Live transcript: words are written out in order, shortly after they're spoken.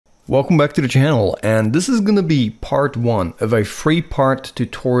Welcome back to the channel, and this is going to be part one of a three-part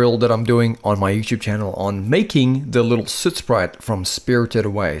tutorial that I'm doing on my YouTube channel on making the little Soot Sprite from Spirited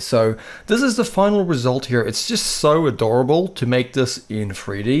Away. So this is the final result here. It's just so adorable to make this in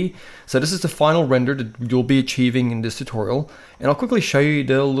 3D. So this is the final render that you'll be achieving in this tutorial, and I'll quickly show you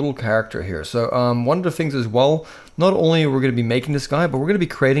the little character here. So one of the things as well, not only are we going to be making this guy, but we're going to be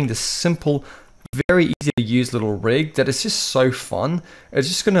creating this simple, very easy to use little rig that is just so fun. It's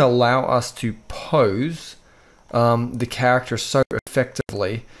just going to allow us to pose the character so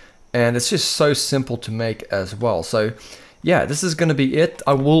effectively, and it's just so simple to make as well. So yeah, this is going to be it.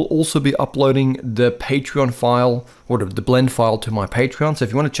 I will also be uploading the Patreon file or the blend file to my Patreon, so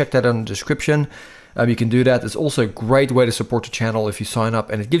if you want to check that out in the description, you can do that. It's also a great way to support the channel if you sign up,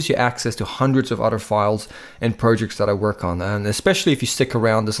 and it gives you access to hundreds of other files and projects that I work on. And especially if you stick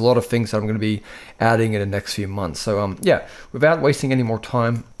around, there's a lot of things that I'm going to be adding in the next few months. So yeah, without wasting any more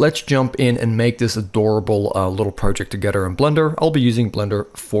time, let's jump in and make this adorable little project together in Blender. I'll be using Blender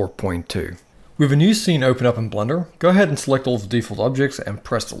 4.2. With a new scene open up in Blender, go ahead and select all of the default objects and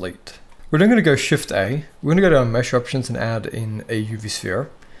press delete. We're then going to go Shift A. We're going to go to our mesh options and add in a UV sphere.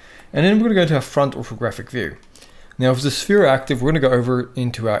 And then we're going to go to our front orthographic view. Now with the sphere active, we're going to go over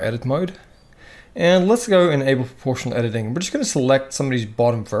into our edit mode. And let's go enable proportional editing. We're just going to select some of these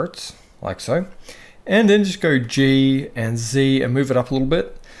bottom verts, like so. And then just go G and Z and move it up a little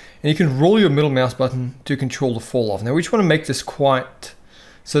bit. And you can roll your middle mouse button to control the fall off. Now we just want to make this quite,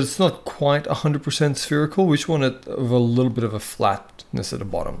 so it's not quite 100% spherical. We just want it with a little bit of a flatness at the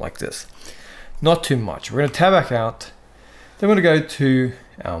bottom, like this. Not too much. We're going to tab back out. Then we're going to go to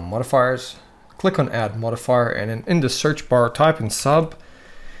our modifiers, click on add modifier, and then in the search bar type in sub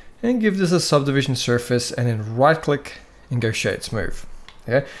and give this a subdivision surface, and then right click and go shade smooth.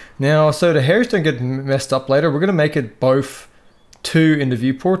 Okay, now so the hairs don't get messed up later, we're going to make it both two in the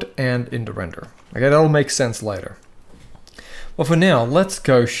viewport and in the render. Okay, that'll make sense later. Well, for now, let's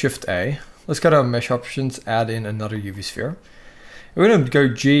go Shift A. Let's go to our mesh options, add in another UV sphere. We're going to go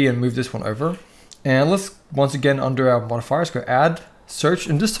G and move this one over. And let's, once again, under our modifiers, go add, search,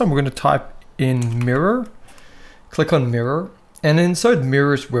 and this time we're going to type in mirror, click on mirror, and then so it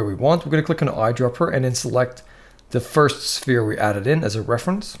mirrors where we want. We're going to click on the eyedropper and then select the first sphere we added in as a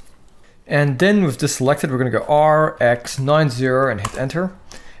reference. And then with this selected, we're going to go R, X, 90 and hit enter.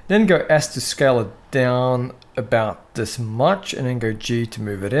 Then go S to scale it down about this much, and then go G to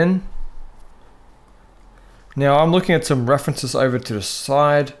move it in. Now I'm looking at some references over to the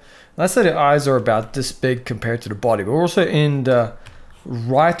side. Let's say the eyes are about this big compared to the body, but we're also in the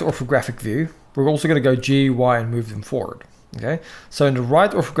right orthographic view. We're also going to go G, Y, and move them forward. Okay, so in the right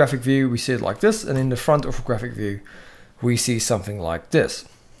orthographic view, we see it like this, and in the front orthographic view, we see something like this.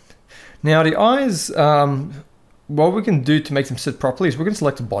 Now the eyes, what we can do to make them sit properly is we're going to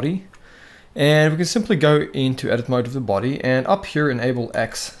select the body, and we can simply go into edit mode of the body, and up here enable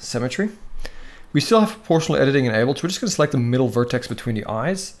X symmetry. We still have proportional editing enabled, so we're just going to select the middle vertex between the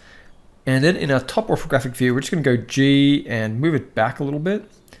eyes. And then in our top orthographic view, we're just going to go G and move it back a little bit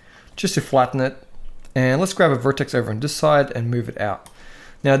just to flatten it. And let's grab a vertex over on this side and move it out.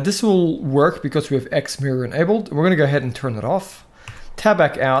 Now this will work because we have X mirror enabled. We're going to go ahead and turn it off. Tab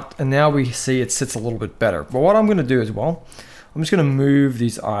back out, and now we see it sits a little bit better. But what I'm going to do as well, I'm just going to move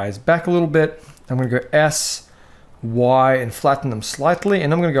these eyes back a little bit. I'm going to go S, Y, and flatten them slightly.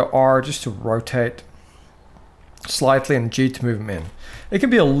 And I'm going to go R just to rotate slightly, and G to move them in. It can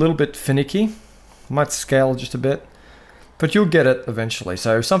be a little bit finicky, might scale just a bit, but you'll get it eventually.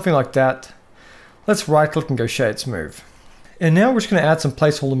 So something like that. Let's right click and go shade smooth. And now we're just going to add some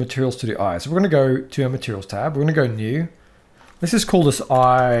placeholder materials to the eyes. So we're going to go to our materials tab. We're going to go new. Let's just call this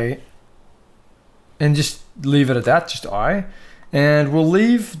eye and just leave it at that, just eye. And we'll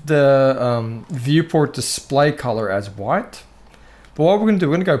leave the viewport display color as white. But what we're going to do,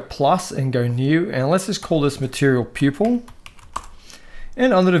 we're going to go plus and go new, and let's just call this material pupil.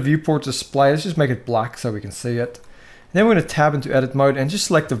 And under the viewport display, let's just make it black so we can see it. And then we're going to tab into edit mode and just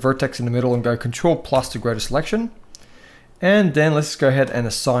select the vertex in the middle and go Control plus to grow the selection. And then let's go ahead and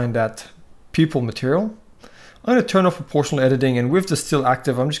assign that pupil material. I'm going to turn off proportional editing, and with this still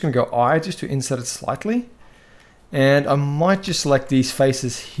active, I'm just going to go I just to inset it slightly. And I might just select these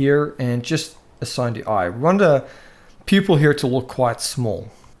faces here and just assign the eye. We want the pupil here to look quite small.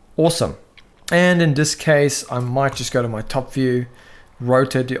 Awesome. And in this case, I might just go to my top view,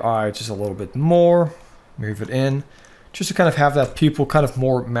 rotate the eye just a little bit more, move it in, just to kind of have that pupil kind of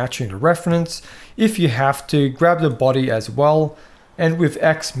more matching the reference. If you have to, grab the body as well. And with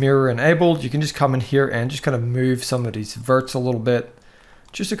X mirror enabled, you can just come in here and just kind of move some of these verts a little bit,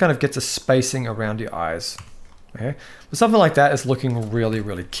 just to kind of get the spacing around the eyes. Okay, but something like that is looking really,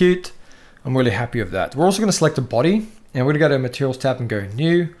 really cute. I'm really happy with that. We're also going to select the body, and we're going to go to Materials tab and go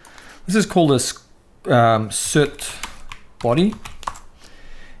New. This is called a Soot Body.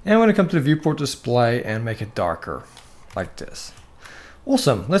 And we're going to come to the viewport display and make it darker, like this.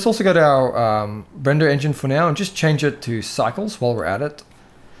 Awesome. Let's also go to our render engine for now and just change it to cycles while we're at it.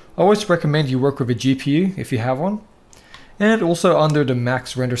 I always recommend you work with a GPU if you have one. And also under the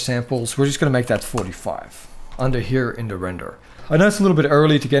max render samples, we're just going to make that 45 under here in the render. I know it's a little bit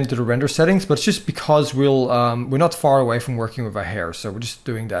early to get into the render settings, but it's just because we're not far away from working with our hair, so we're just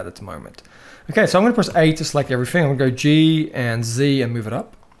doing that at the moment. Okay, so I'm going to press A to select everything. I'm going to go G and Z and move it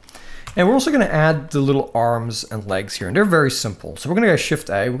up. And we're also going to add the little arms and legs here, and they're very simple. So we're going to go Shift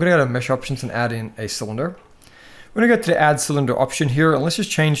A, we're going to go to Mesh Options and add in a cylinder. We're going to go to the Add Cylinder option here, and let's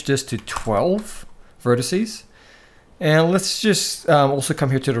just change this to 12 vertices. And let's just also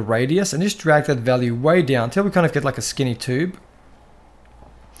come here to the radius and just drag that value way down until we kind of get like a skinny tube.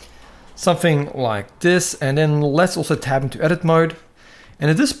 Something like this, and then let's also tab into Edit Mode. And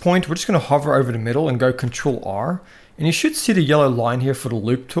at this point, we're just going to hover over the middle and go Control R. And you should see the yellow line here for the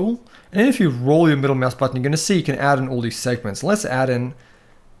loop tool. And then if you roll your middle mouse button, you're going to see you can add in all these segments. Let's add in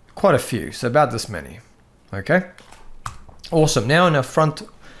quite a few, so about this many. Okay, awesome. Now in our front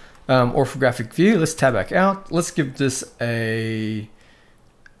orthographic view, let's tab back out. Let's give this a,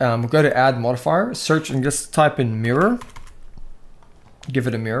 go to Add Modifier, search and just type in mirror. Give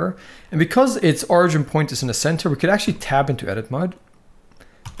it a mirror. And because its origin point is in the center, we could actually tab into Edit Mode.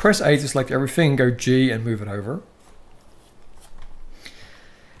 Press A to select everything, go G and move it over.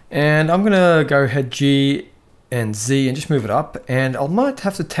 And I'm gonna go ahead G and Z and just move it up. And I might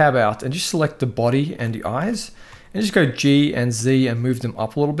have to tab out and just select the body and the eyes. And just go G and Z and move them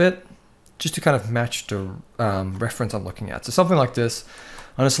up a little bit, just to kind of match the reference I'm looking at. So something like this.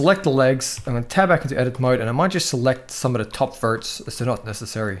 I'm gonna select the legs, I'm gonna tab back into Edit Mode, and I might just select some of the top verts as they're not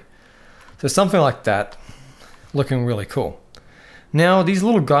necessary. So something like that, looking really cool. Now these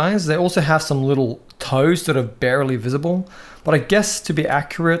little guys, they also have some little toes that are barely visible, but I guess to be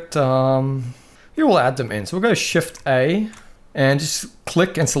accurate, here we'll add them in. So we'll go Shift A and just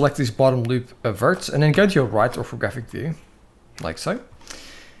click and select these bottom loop verts, and then go to your right orthographic view, like so.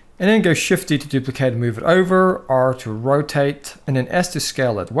 And then go Shift D to duplicate and move it over, R to rotate, and then S to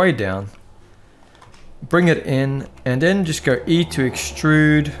scale it way down. Bring it in, and then just go E to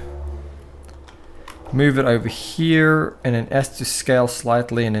extrude, move it over here, and then S to scale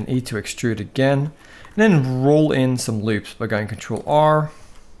slightly, and then E to extrude again. And then roll in some loops by going Control R,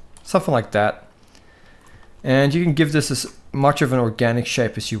 something like that. And you can give this as much of an organic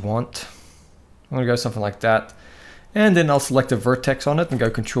shape as you want. I'm gonna go something like that. And then I'll select a vertex on it and go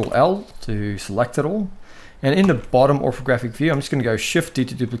Control L to select it all. And in the bottom orthographic view, I'm just gonna go Shift D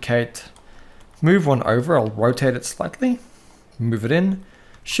to duplicate, move one over, I'll rotate it slightly, move it in,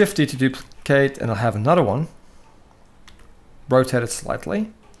 Shift D to duplicate, and I'll have another one, rotate it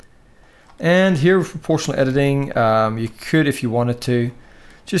slightly. And here with proportional editing, you could, if you wanted to,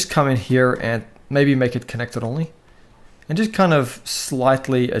 just come in here and maybe make it connected only. And just kind of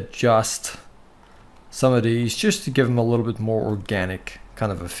slightly adjust some of these just to give them a little bit more organic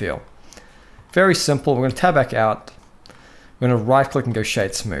kind of a feel. Very simple. We're going to tab back out. We're going to right click and go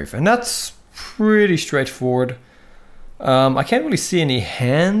Shade Smooth. And that's pretty straightforward. I can't really see any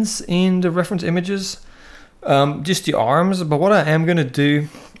hands in the reference images, just the arms. But what I am going to do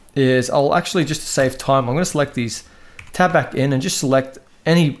is I'll actually, just to save time, I'm going to select these, tab back in and just select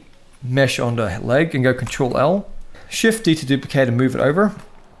any mesh on the leg and go Control L. Shift D to duplicate and move it over.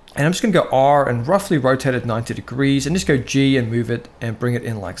 And I'm just going to go R and roughly rotate it 90 degrees and just go G and move it and bring it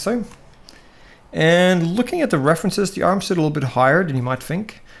in like so. And looking at the references, the arms sit a little bit higher than you might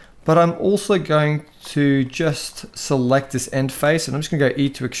think. But I'm also going to just select this end face and I'm just going to go E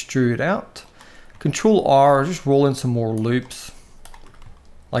to extrude out. Control R, just roll in some more loops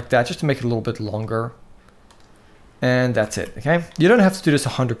like that just to make it a little bit longer. And that's it, okay? You don't have to do this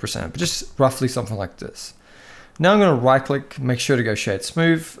 100%, but just roughly something like this. Now I'm going to right click, make sure to go Shade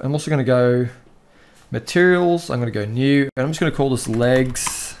Smooth. I'm also going to go Materials, I'm going to go New, and I'm just going to call this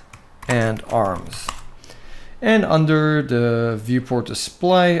Legs and Arms. And under the viewport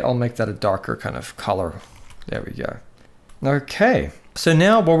display, I'll make that a darker kind of color. There we go. Okay, so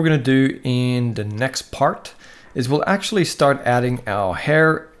now what we're going to do in the next part is we'll actually start adding our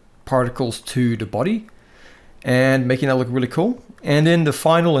hair particles to the body and making that look really cool. And then the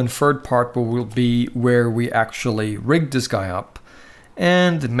final and third part will be where we actually rig this guy up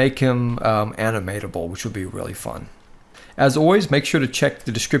and make him animatable, which will be really fun. As always, make sure to check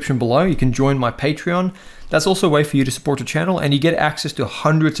the description below. You can join my Patreon. That's also a way for you to support the channel, and you get access to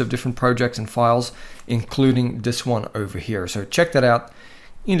hundreds of different projects and files, including this one over here. So check that out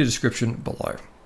in the description below.